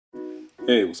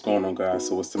Hey, what's going on, guys?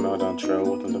 So it's Timmell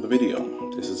Dontrell with another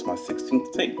video. This is my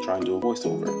 16th take trying to do a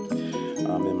voiceover.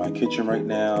 I'm in my kitchen right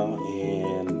now,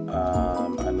 and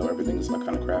I know everything is kind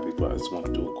of crappy, but I just want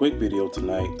to do a quick video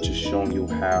tonight just showing you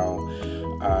how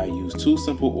I use two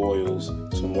simple oils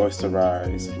to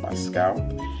moisturize my scalp,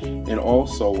 and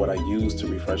also what I use to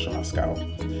refreshen my scalp.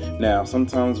 Now,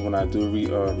 sometimes when I do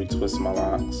retwist my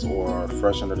locks or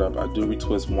freshen it up, I do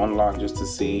retwist one lock just to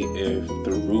see if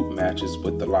the root matches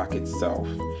with the lock itself.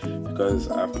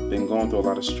 Because I've been going through a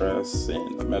lot of stress,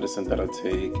 and the medicine that I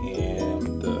take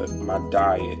and my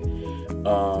diet,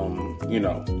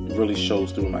 really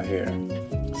shows through my hair.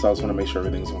 So I just want to make sure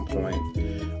everything's on point.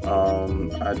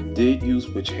 I did use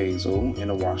witch hazel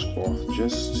in a washcloth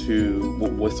just to,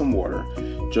 with some water,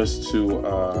 just to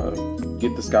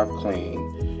get the scalp clean,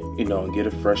 and get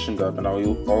it freshened up. And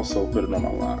I'll also put it on my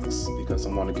locks because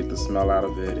I want to get the smell out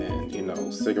of it,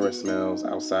 and cigarette smells,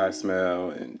 outside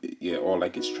smell, and yeah, all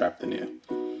that gets trapped in there.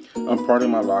 I'm parting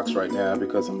my locks right now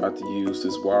because I'm about to use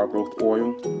this wild growth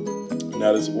oil.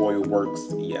 Now this oil works.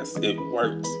 Yes, it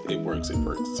works. It works.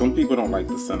 Some people don't like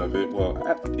the scent of it. Well,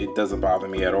 it doesn't bother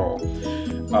me at all.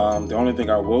 The only thing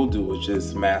I will do is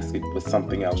just mask it with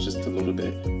something else just a little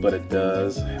bit. But it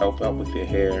does help out with your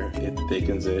hair. It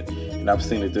thickens it. And I've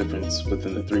seen a difference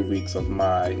within the 3 weeks of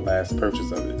my last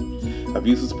purchase of it. I've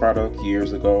used this product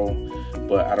years ago,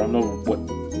 but I don't know what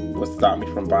stopped me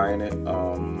from buying it.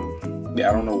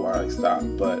 I don't know why I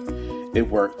stopped, but it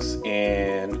works,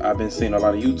 and I've been seeing a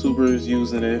lot of YouTubers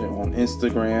using it on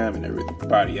Instagram and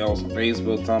everybody else on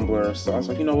Facebook, Tumblr. So I was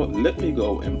like, you know what, let me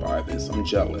go and buy this. I'm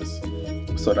jealous.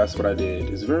 So that's what I did.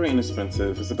 It's very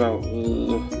inexpensive. It's about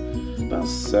between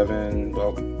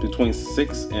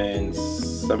 $6 and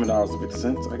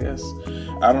 $7.50, I guess.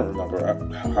 I don't remember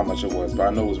how much it was, but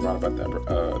I know it was around about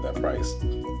that price.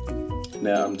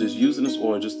 Now I'm just using this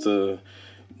oil just to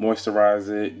moisturize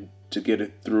it, to get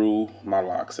it through my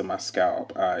locks and my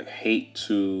scalp. I hate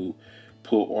to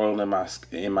put oil in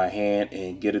my hand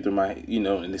and get it through my,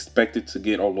 and expect it to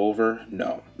get all over.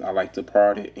 No, I like to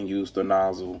part it and use the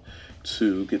nozzle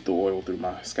to get the oil through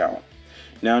my scalp.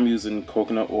 Now I'm using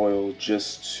coconut oil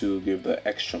just to give the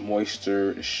extra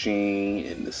moisture, the sheen,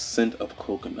 and the scent of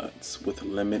coconuts with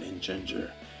lemon and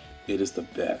ginger. It is the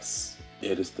best.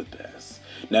 It is the best.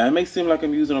 Now it may seem like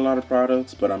I'm using a lot of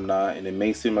products, but I'm not, and it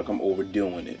may seem like I'm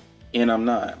overdoing it. And I'm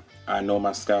not. I know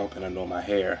my scalp and I know my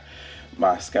hair.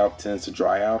 My scalp tends to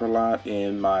dry out a lot,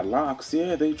 and my locks,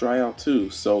 yeah, they dry out too.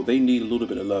 So they need a little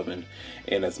bit of loving.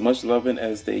 And as much loving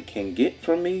as they can get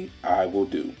from me, I will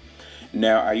do.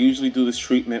 Now, I usually do this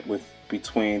treatment with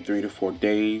between 3 to 4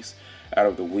 days out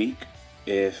of the week.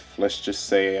 If, let's just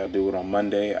say I do it on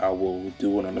Monday, I will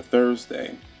do it on a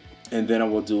Thursday. And then I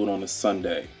will do it on a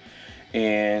Sunday.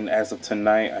 And as of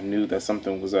tonight, I knew that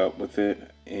something was up with it.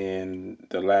 And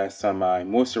the last time I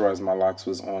moisturized my locks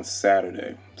was on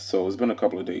Saturday. So it's been a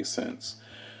couple of days since.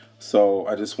 So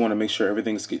I just want to make sure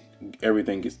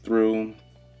everything gets through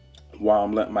while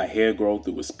I'm letting my hair grow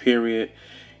through its period.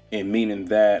 And meaning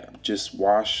that just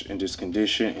wash and just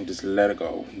condition and just let it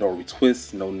go. No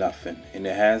retwists, no nothing. And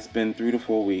it has been 3 to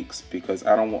 4 weeks because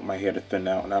I don't want my hair to thin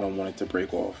out and I don't want it to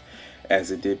break off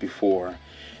as it did before.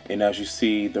 And as you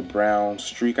see, the brown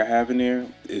streak I have in there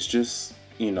is just,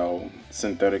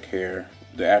 synthetic hair,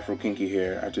 the Afro kinky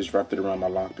hair. I just wrapped it around my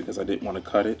lock because I didn't want to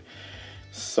cut it.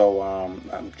 So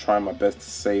I'm trying my best to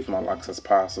save my locks as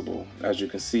possible. As you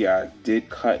can see, I did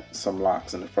cut some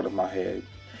locks in the front of my head,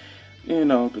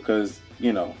 because,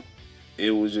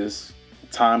 it was just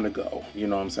time to go, you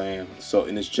know what I'm saying? So,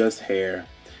 and it's just hair.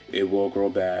 It will grow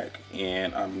back,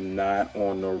 and I'm not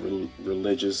on no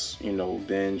religious,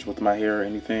 binge with my hair or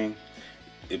anything.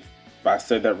 If I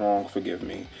said that wrong, forgive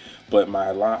me. But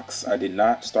my locks, I did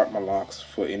not start my locks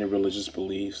for any religious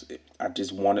beliefs. I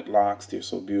just wanted locks. They're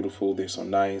so beautiful. They're so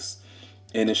nice.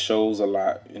 And it shows a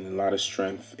lot and a lot of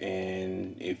strength.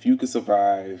 And if you can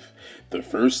survive the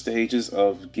first stages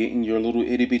of getting your little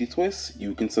itty bitty twist,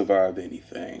 you can survive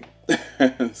anything.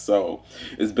 So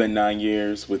it's been 9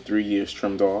 years with 3 years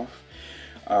trimmed off.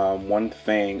 One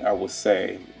thing I would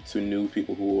say to new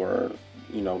people who are,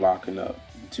 locking up,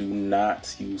 do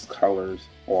not use colors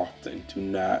often. Do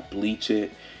not bleach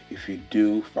it. If you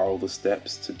do, follow the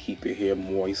steps to keep your hair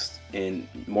moist and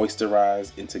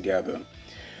moisturized and together.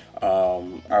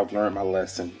 I've learned my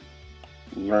lesson.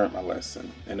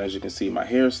 And as you can see, my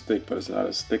hair is thick, but it's not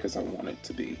as thick as I want it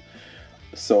to be.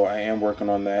 So I am working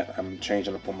on that. I'm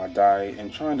changing up on my diet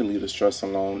and trying to leave the stress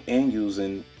alone and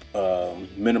using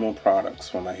minimum products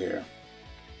for my hair.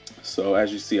 So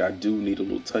as you see, I do need a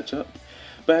little touch up,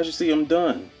 but as you see, I'm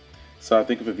done. So I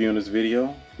thank you for viewing this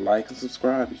video. Like and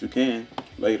subscribe if you can.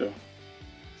 Later.